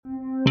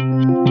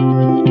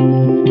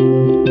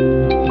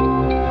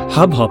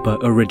Hubhopper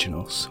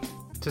Originals.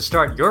 To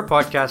start your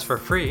podcast for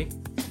free,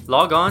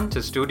 log on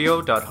to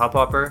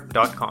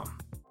studio.hubhopper.com.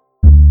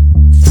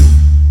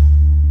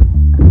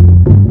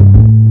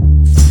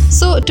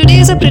 So today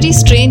is a pretty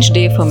strange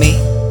day for me.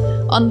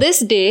 On this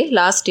day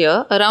last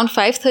year, around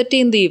 5:30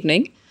 in the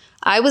evening,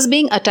 I was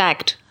being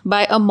attacked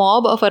by a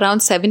mob of around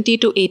 70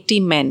 to 80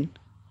 men.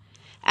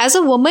 As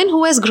a woman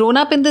who has grown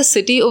up in this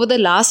city over the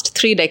last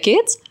 3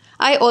 decades,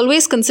 I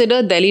always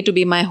consider Delhi to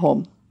be my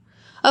home.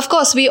 Of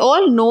course, we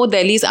all know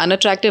Delhi's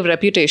unattractive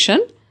reputation,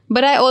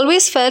 but I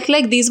always felt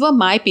like these were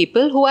my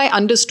people who I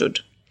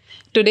understood.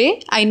 Today,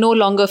 I no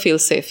longer feel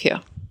safe here.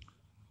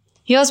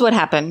 Here's what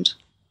happened.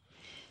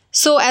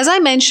 So, as I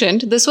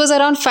mentioned, this was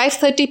around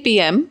 5:30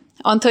 p.m.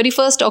 on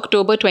 31st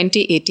October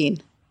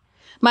 2018.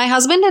 My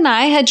husband and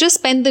I had just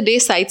spent the day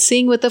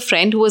sightseeing with a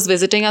friend who was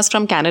visiting us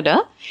from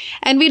Canada,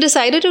 and we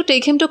decided to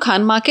take him to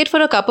Khan Market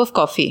for a cup of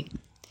coffee.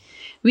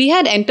 We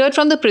had entered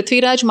from the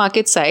Prithviraj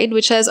market side,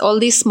 which has all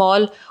these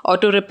small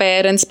auto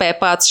repair and spare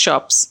parts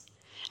shops.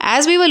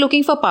 As we were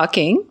looking for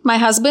parking, my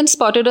husband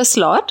spotted a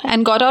slot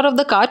and got out of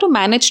the car to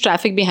manage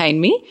traffic behind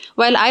me,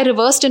 while I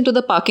reversed into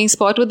the parking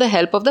spot with the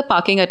help of the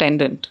parking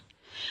attendant.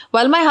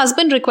 While my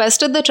husband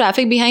requested the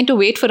traffic behind to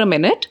wait for a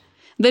minute,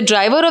 the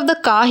driver of the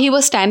car he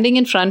was standing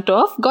in front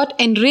of got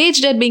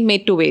enraged at being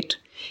made to wait.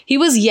 He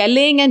was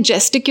yelling and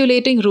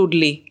gesticulating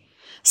rudely.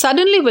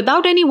 Suddenly,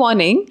 without any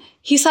warning,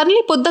 he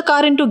suddenly put the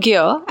car into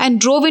gear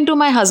and drove into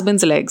my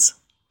husband's legs.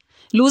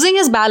 Losing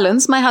his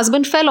balance, my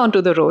husband fell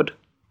onto the road.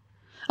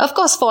 Of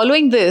course,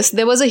 following this,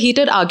 there was a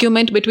heated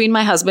argument between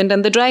my husband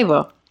and the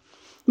driver.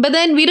 But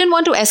then we didn't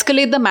want to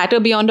escalate the matter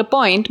beyond a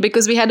point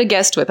because we had a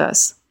guest with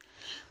us.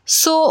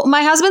 So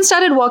my husband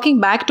started walking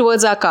back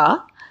towards our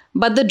car,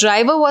 but the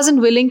driver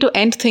wasn't willing to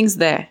end things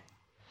there.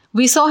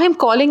 We saw him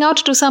calling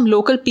out to some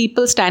local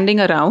people standing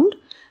around,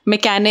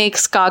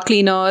 mechanics, car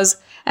cleaners,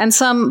 and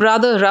some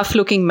rather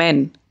rough-looking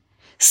men.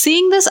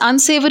 Seeing this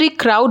unsavory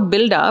crowd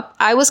build up,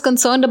 I was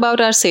concerned about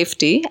our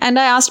safety, and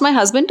I asked my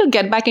husband to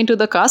get back into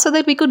the car so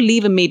that we could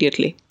leave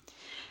immediately.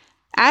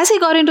 As he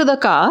got into the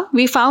car,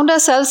 we found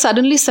ourselves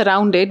suddenly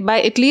surrounded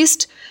by at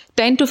least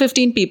 10 to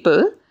 15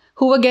 people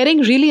who were getting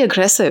really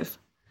aggressive.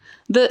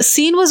 The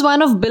scene was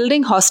one of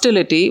building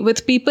hostility,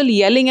 with people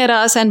yelling at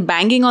us and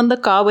banging on the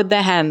car with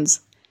their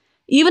hands.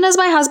 Even as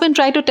my husband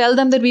tried to tell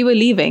them that we were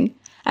leaving,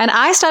 and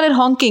I started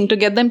honking to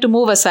get them to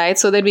move aside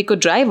so that we could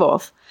drive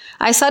off,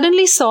 I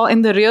suddenly saw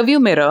in the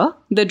rearview mirror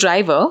the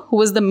driver, who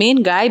was the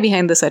main guy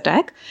behind this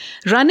attack,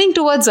 running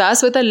towards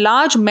us with a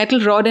large metal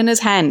rod in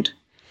his hand.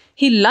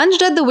 He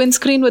lunged at the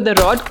windscreen with the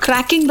rod,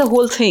 cracking the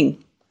whole thing.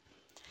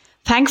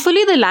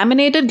 Thankfully, the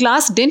laminated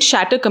glass didn't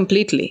shatter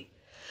completely.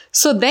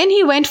 So then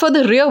he went for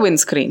the rear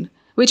windscreen,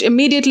 which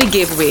immediately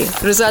gave way,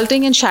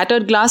 resulting in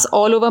shattered glass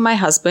all over my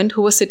husband,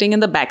 who was sitting in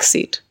the back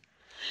seat.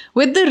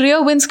 With the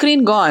rear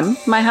windscreen gone,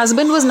 my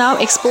husband was now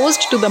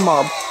exposed to the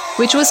mob,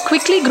 which was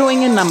quickly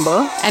growing in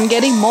number and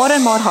getting more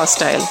and more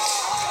hostile.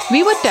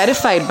 We were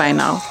terrified by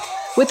now.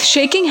 With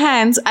shaking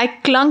hands, I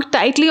clung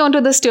tightly onto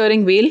the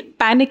steering wheel,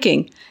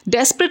 panicking,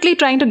 desperately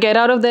trying to get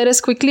out of there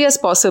as quickly as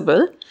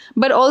possible,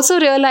 but also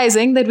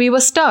realizing that we were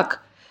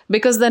stuck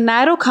because the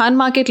narrow Khan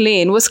Market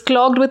lane was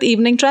clogged with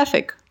evening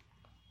traffic.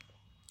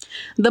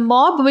 The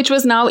mob, which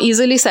was now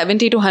easily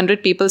 70 to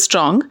 100 people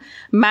strong,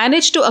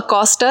 managed to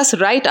accost us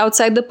right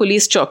outside the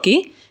police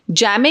chowki,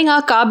 jamming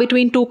our car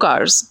between 2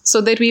 cars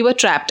so that we were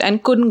trapped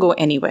and couldn't go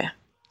anywhere.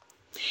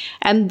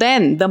 And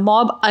then the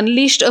mob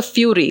unleashed a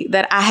fury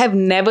that I have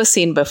never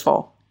seen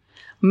before.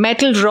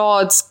 Metal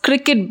rods,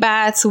 cricket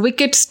bats,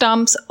 wicket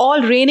stumps,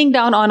 all raining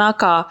down on our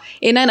car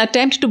in an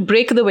attempt to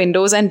break the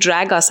windows and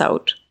drag us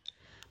out.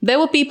 There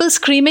were people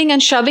screaming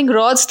and shoving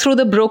rods through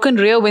the broken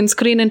rear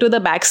windscreen into the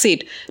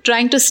backseat,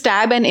 trying to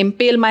stab and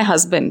impale my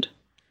husband.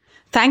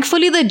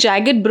 Thankfully, the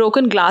jagged,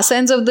 broken glass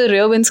ends of the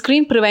rear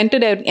windscreen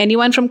prevented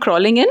anyone from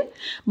crawling in,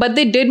 but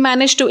they did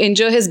manage to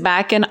injure his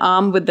back and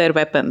arm with their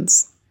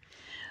weapons.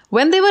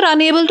 When they were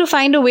unable to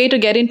find a way to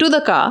get into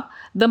the car,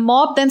 the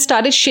mob then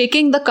started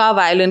shaking the car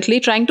violently,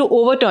 trying to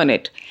overturn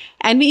it.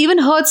 And we even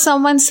heard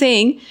someone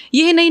saying,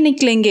 "Ye nahi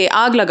niklenge,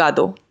 aag laga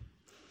do."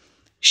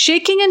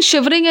 Shaking and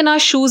shivering in our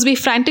shoes, we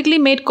frantically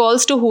made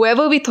calls to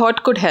whoever we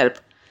thought could help.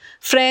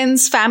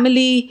 Friends,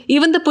 family,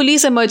 even the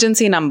police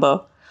emergency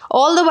number.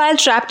 All the while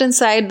trapped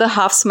inside the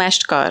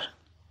half-smashed car.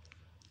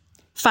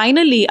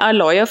 Finally, our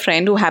lawyer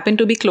friend, who happened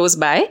to be close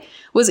by,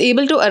 was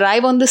able to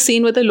arrive on the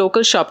scene with a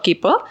local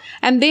shopkeeper,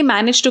 and they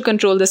managed to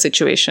control the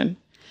situation.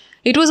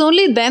 It was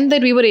only then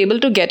that we were able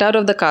to get out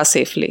of the car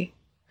safely.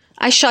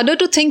 I shudder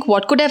to think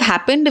what could have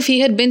happened if he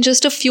had been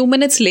just a few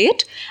minutes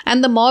late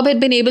and the mob had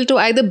been able to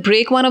either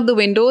break one of the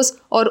windows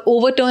or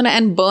overturn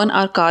and burn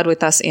our car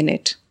with us in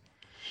it.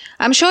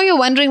 I'm sure you're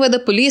wondering where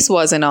the police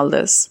was in all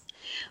this.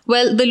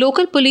 Well, the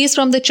local police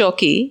from the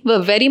chowki were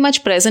very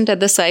much present at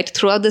the site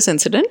throughout this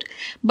incident,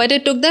 but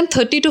it took them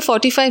 30 to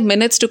 45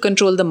 minutes to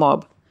control the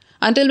mob,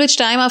 until which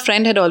time our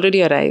friend had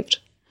already arrived.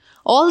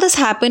 All this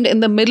happened in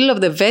the middle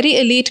of the very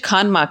elite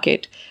Khan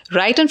Market,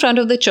 right in front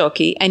of the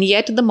chowki, and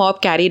yet the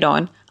mob carried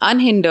on,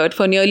 unhindered,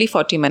 for nearly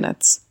 40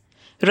 minutes.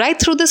 Right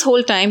through this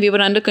whole time, we were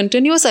under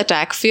continuous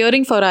attack,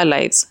 fearing for our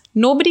lives.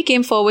 Nobody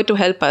came forward to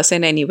help us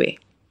in any way.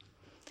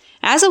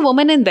 As a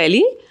woman in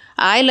Delhi,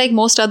 I, like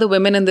most other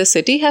women in this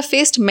city, have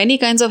faced many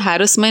kinds of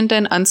harassment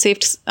and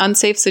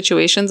unsafe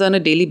situations on a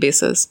daily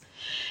basis.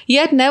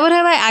 Yet never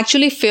have I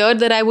actually feared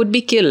that I would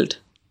be killed.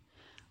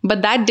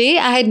 But that day,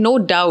 I had no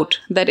doubt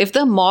that if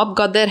the mob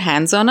got their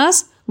hands on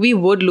us, we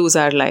would lose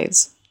our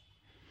lives.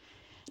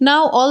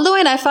 Now, although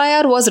an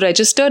FIR was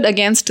registered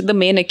against the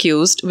main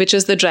accused, which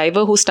is the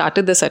driver who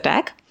started this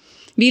attack,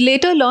 we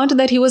later learned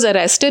that he was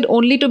arrested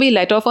only to be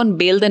let off on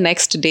bail the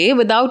next day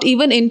without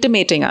even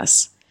intimating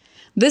us.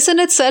 This in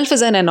itself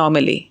is an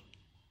anomaly.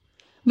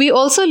 We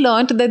also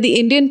learned that the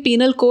Indian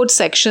Penal Code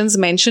sections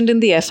mentioned in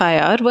the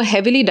FIR were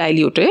heavily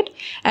diluted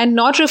and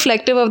not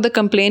reflective of the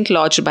complaint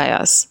lodged by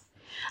us.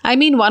 I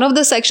mean, one of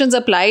the sections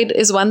applied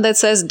is one that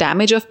says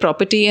damage of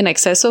property in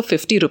excess of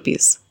 50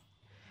 rupees.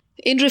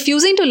 In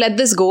refusing to let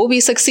this go,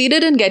 we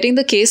succeeded in getting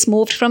the case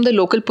moved from the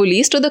local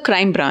police to the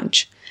crime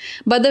branch.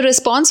 But the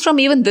response from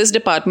even this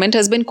department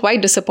has been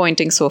quite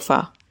disappointing so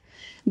far.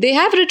 They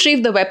have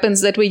retrieved the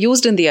weapons that were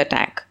used in the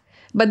attack,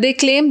 but they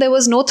claim there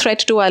was no threat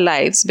to our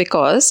lives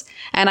because,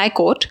 and I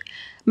quote,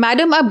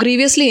 "Madam, aap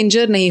grievously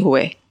injured nahi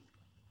hue."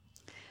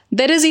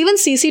 There is even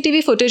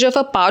CCTV footage of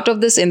a part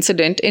of this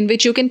incident in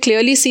which you can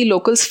clearly see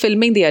locals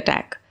filming the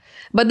attack,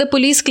 but the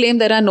police claim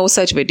there are no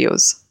such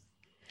videos.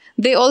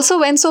 They also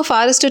went so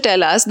far as to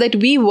tell us that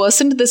we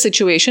worsened the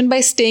situation by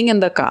staying in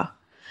the car.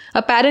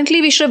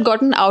 Apparently, we should have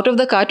gotten out of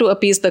the car to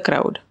appease the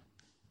crowd.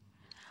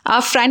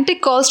 Our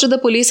frantic calls to the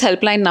police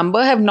helpline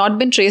number have not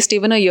been traced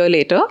even a year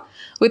later,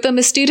 with a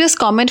mysterious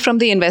comment from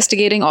the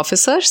investigating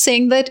officer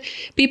saying that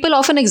people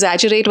often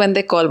exaggerate when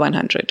they call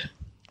 100.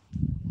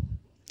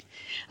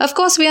 Of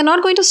course, we are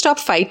not going to stop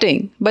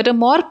fighting, but a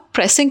more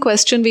pressing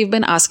question we've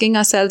been asking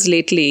ourselves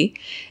lately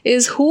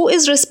is who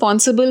is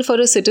responsible for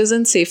a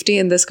citizen's safety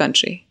in this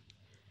country?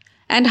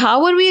 And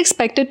how are we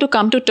expected to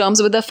come to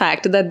terms with the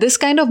fact that this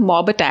kind of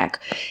mob attack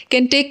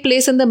can take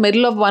place in the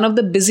middle of one of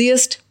the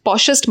busiest,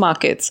 poshest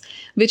markets,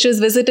 which is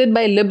visited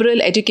by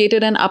liberal,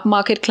 educated and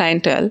upmarket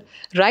clientele,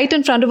 right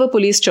in front of a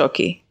police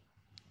chowki?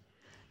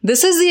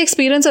 This is the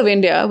experience of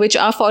India, which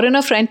our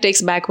foreigner friend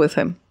takes back with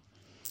him.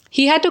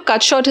 He had to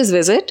cut short his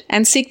visit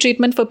and seek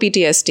treatment for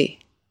PTSD.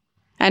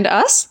 And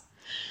us?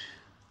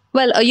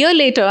 Well, a year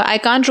later, I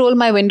can't roll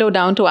my window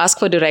down to ask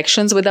for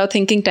directions without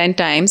thinking 10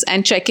 times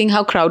and checking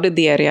how crowded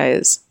the area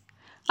is.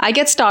 I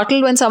get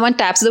startled when someone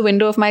taps the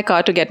window of my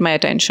car to get my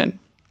attention.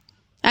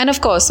 And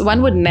of course,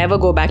 one would never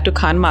go back to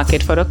Khan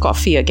Market for a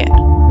coffee again.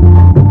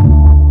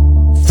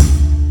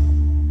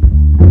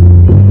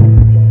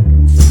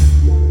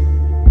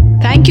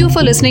 Thank you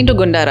for listening to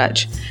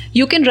Gundaraj.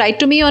 You can write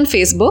to me on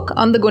Facebook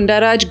on the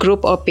Gundaraj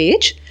group or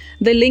page.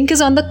 The link is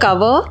on the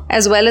cover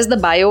as well as the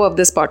bio of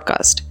this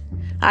podcast.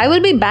 I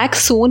will be back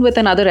soon with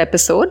another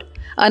episode,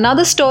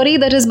 another story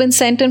that has been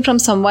sent in from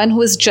someone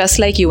who is just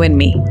like you and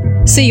me.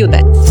 See you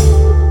then.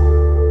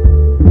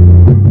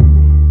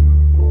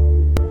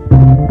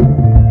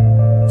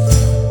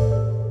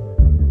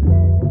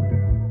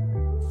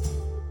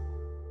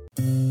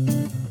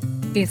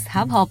 इस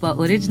hub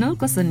hopper original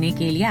को सुनने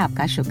के लिए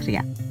आपका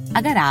शुक्रिया।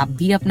 अगर आप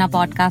भी अपना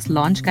पॉडकास्ट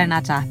लॉन्च करना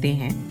चाहते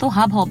हैं, तो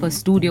हब हॉपर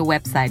स्टूडियो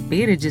वेबसाइट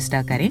पे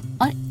रजिस्टर करें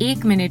और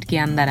 1 मिनट के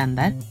अंदर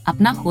अंदर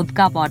अपना खुद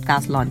का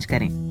पॉडकास्ट लॉन्च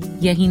करें।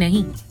 यही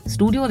नहीं,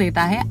 स्टूडियो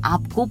देता है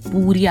आपको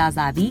पूरी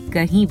आजादी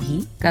कहीं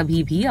भी,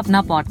 कभी भी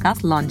अपना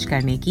पॉडकास्ट लॉन्च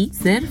करने की,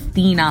 सिर्फ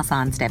 3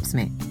 आसान स्टेप्स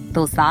में।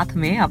 तो साथ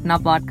में अपना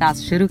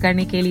पॉडकास्ट शुरू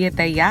करने के लिए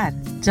तैयार?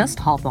 Just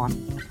hop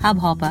on hub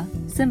hopper,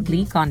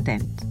 simply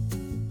content.